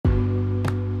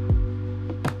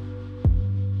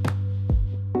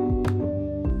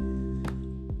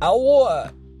Alô,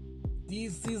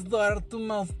 this is the Heart to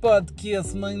Mouth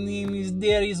podcast. My name is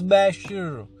Darius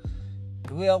Basher.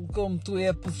 Welcome to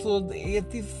episode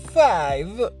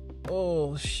 85.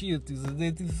 Oh shit, is it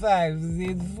 85? Is it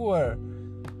 84?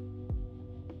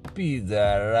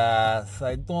 Pizarras,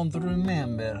 I don't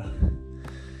remember.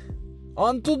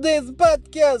 On today's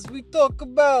podcast, we talk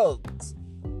about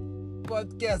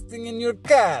podcasting in your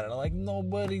car, like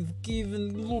nobody's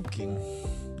even looking.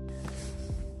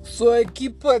 So I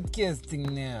keep podcasting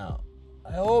now.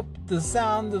 I hope the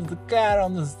sound of the car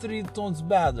on the street don't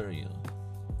bother you.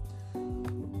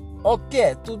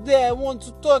 Okay, today I want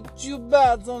to talk to you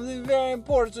about something very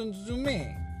important to me.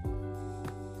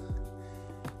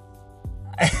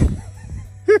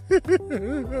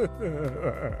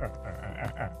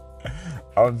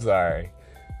 I'm sorry.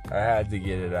 I had to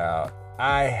get it out.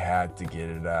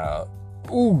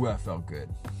 Ooh, that felt good.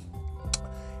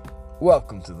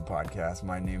 Welcome to the podcast.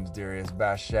 My name's Darius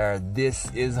Bashar. This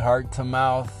is Heart to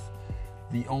Mouth,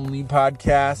 the only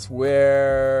podcast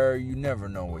where you never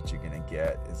know what you're going to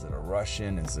get. Is it a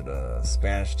Russian? Is it a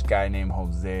Spanish guy named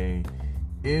Jose?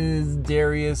 Is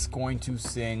Darius going to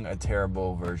sing a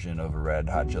terrible version of a Red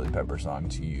Hot Chili Pepper song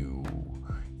to you?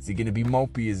 Is he going to be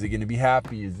mopey? Is he going to be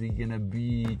happy? Is he going to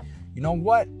be... You know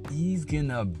what? He's going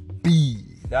to be.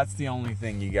 That's the only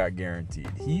thing you got guaranteed.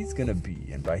 He's going to be.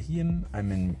 And by him, I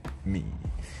mean me.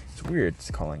 It's weird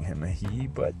calling him a he,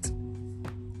 but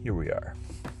here we are.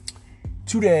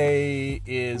 Today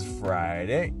is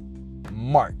Friday,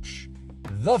 March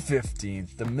the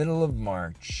 15th, the middle of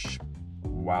March.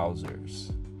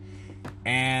 Wowzers.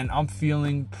 And I'm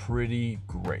feeling pretty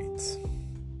great.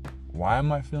 Why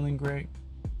am I feeling great?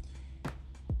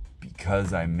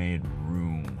 Because I made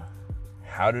room.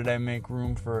 How did I make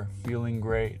room for feeling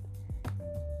great?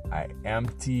 I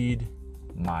emptied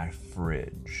my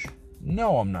fridge.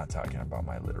 No, I'm not talking about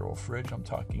my literal fridge. I'm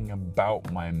talking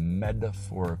about my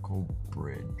metaphorical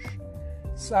bridge.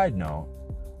 Side note,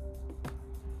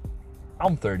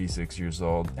 I'm 36 years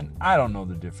old, and I don't know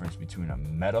the difference between a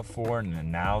metaphor, an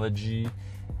analogy,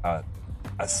 a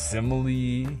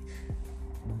simile.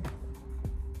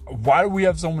 Why do we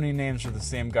have so many names for the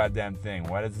same goddamn thing?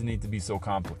 Why does it need to be so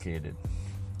complicated?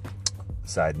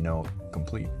 Side note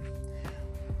complete.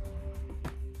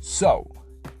 So,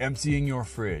 emptying your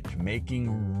fridge, making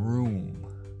room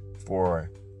for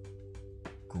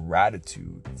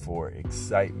gratitude, for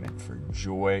excitement, for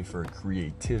joy, for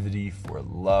creativity, for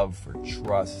love, for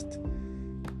trust.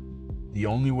 The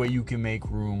only way you can make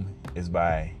room is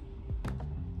by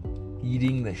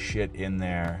eating the shit in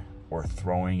there or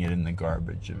throwing it in the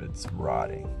garbage if it's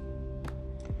rotting.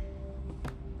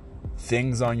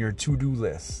 Things on your to-do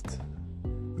list,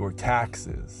 your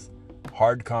taxes,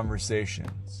 hard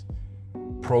conversations,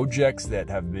 projects that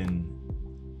have been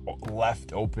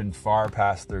left open far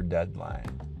past their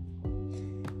deadline.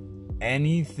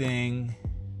 Anything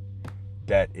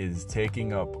that is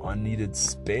taking up unneeded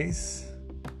space,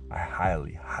 I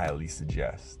highly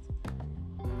suggest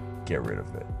get rid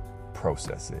of it,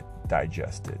 process it,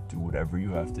 digest it, do whatever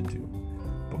you have to do.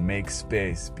 But make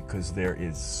space, because there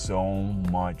is so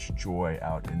much joy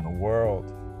out in the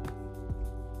world.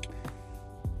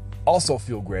 Also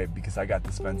feel great because I got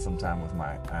to spend some time with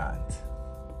my aunt.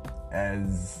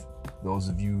 As those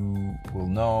of you will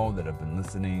know that have been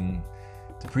listening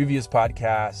to previous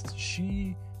podcasts,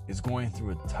 she is going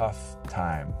through a tough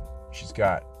time. She's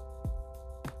got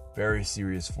very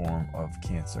serious form of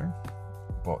cancer,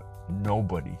 but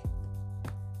nobody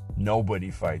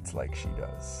fights like she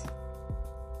does.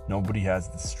 Nobody has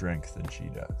the strength that she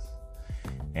does.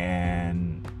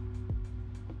 And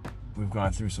we've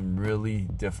gone through some really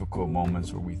difficult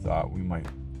moments where we thought we might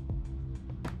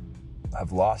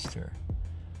have lost her.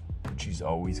 But she's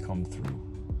always come through.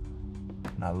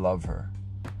 And I love her.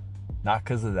 Not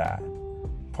because of that.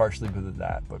 Partially because of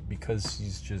that. But because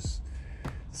she's just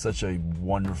such a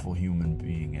wonderful human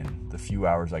being. And the few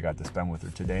hours I got to spend with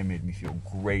her today made me feel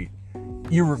great.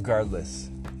 Irregardless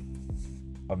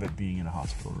of it being in a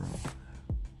hospital room.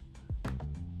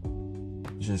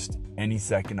 Just any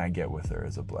second I get with her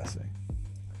is a blessing.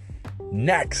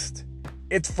 Next,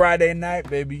 it's Friday night,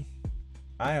 baby.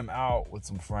 I am out with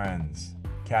some friends,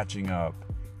 catching up,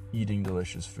 eating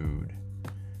delicious food,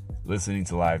 listening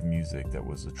to live music that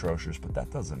was atrocious, but that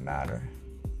doesn't matter.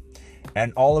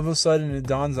 And all of a sudden it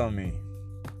dawns on me,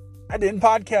 I didn't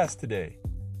podcast today.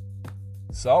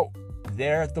 So,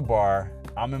 there at the bar,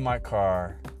 I'm in my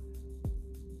car,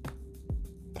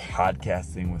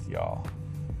 podcasting with y'all.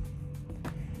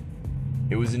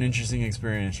 It was an interesting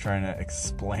experience trying to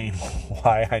explain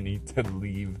why I need to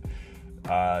leave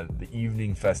the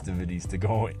evening festivities to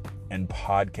go and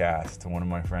podcast to one of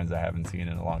my friends I haven't seen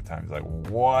in a long time. He's like,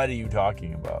 what are you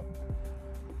talking about?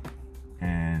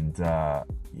 And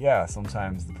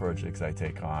sometimes the projects I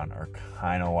take on are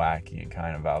kind of wacky and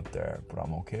kind of out there, but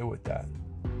I'm okay with that.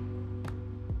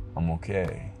 I'm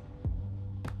okay.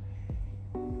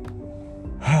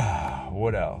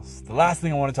 What else? The last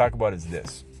thing I want to talk about is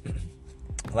this.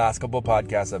 Last couple of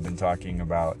podcasts I've been talking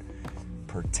about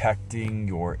protecting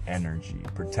your energy,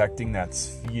 protecting that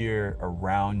sphere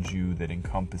around you that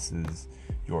encompasses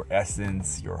your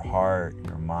essence, your heart,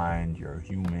 your mind, your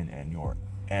human, and your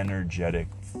energetic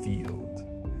field.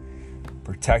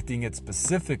 Protecting it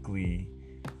specifically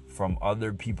from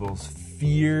other people's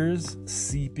fears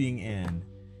seeping in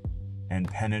and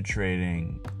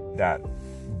penetrating that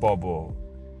bubble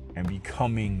and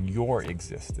becoming your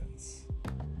existence.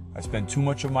 I spent too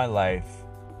much of my life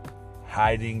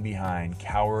hiding behind,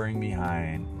 cowering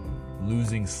behind,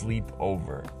 losing sleep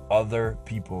over other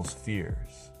people's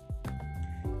fears.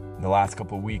 In the last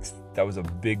couple of weeks, that was a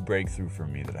big breakthrough for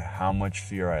me, that how much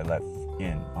fear I let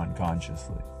in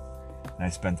unconsciously. And I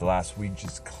spent the last week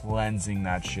just cleansing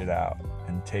that shit out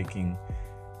and taking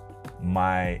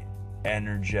my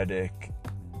energetic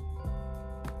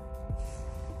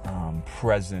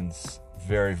presence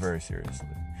very, very seriously.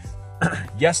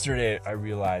 Yesterday, I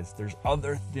realized there's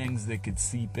other things that could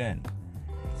seep in.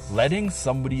 Letting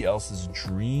somebody else's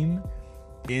dream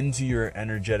into your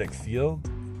energetic field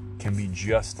can be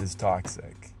just as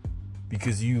toxic,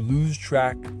 because you lose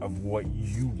track of what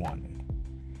you wanted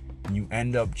and you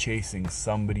end up chasing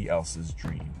somebody else's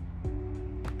dream.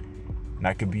 And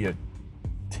that could be a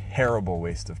terrible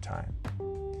waste of time.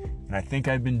 And I think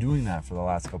I've been doing that for the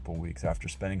last couple of weeks after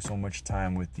spending so much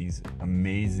time with these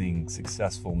amazing,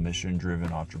 successful,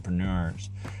 mission-driven entrepreneurs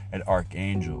at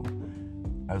Archangel.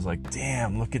 I was like,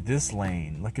 damn, look at this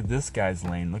lane. Look at this guy's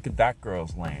lane. Look at that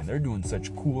girl's lane. They're doing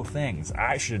such cool things.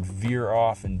 I should veer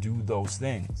off and do those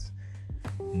things.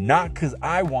 Not because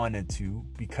I wanted to,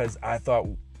 because I thought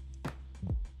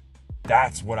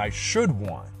that's what I should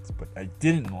want, but I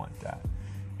didn't want that.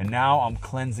 And now I'm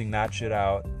cleansing that shit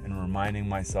out and reminding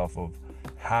myself of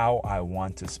how I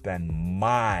want to spend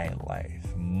my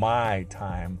life, my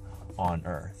time on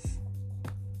earth.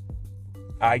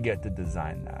 I get to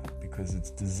design that because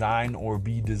it's design or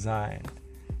be designed.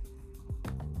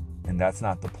 And that's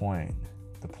not the point.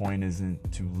 The point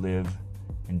isn't to live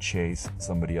and chase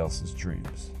somebody else's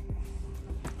dreams.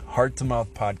 Heart to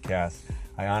Mouth Podcast.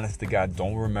 I honest to God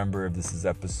don't remember if this is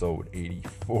episode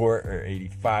 84 or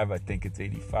 85. I think it's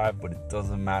 85, but it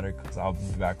doesn't matter because I'll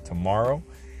be back tomorrow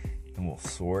and we'll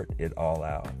sort it all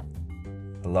out.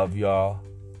 I love y'all.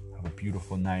 Have a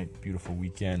beautiful night, beautiful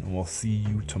weekend, and we'll see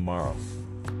you tomorrow.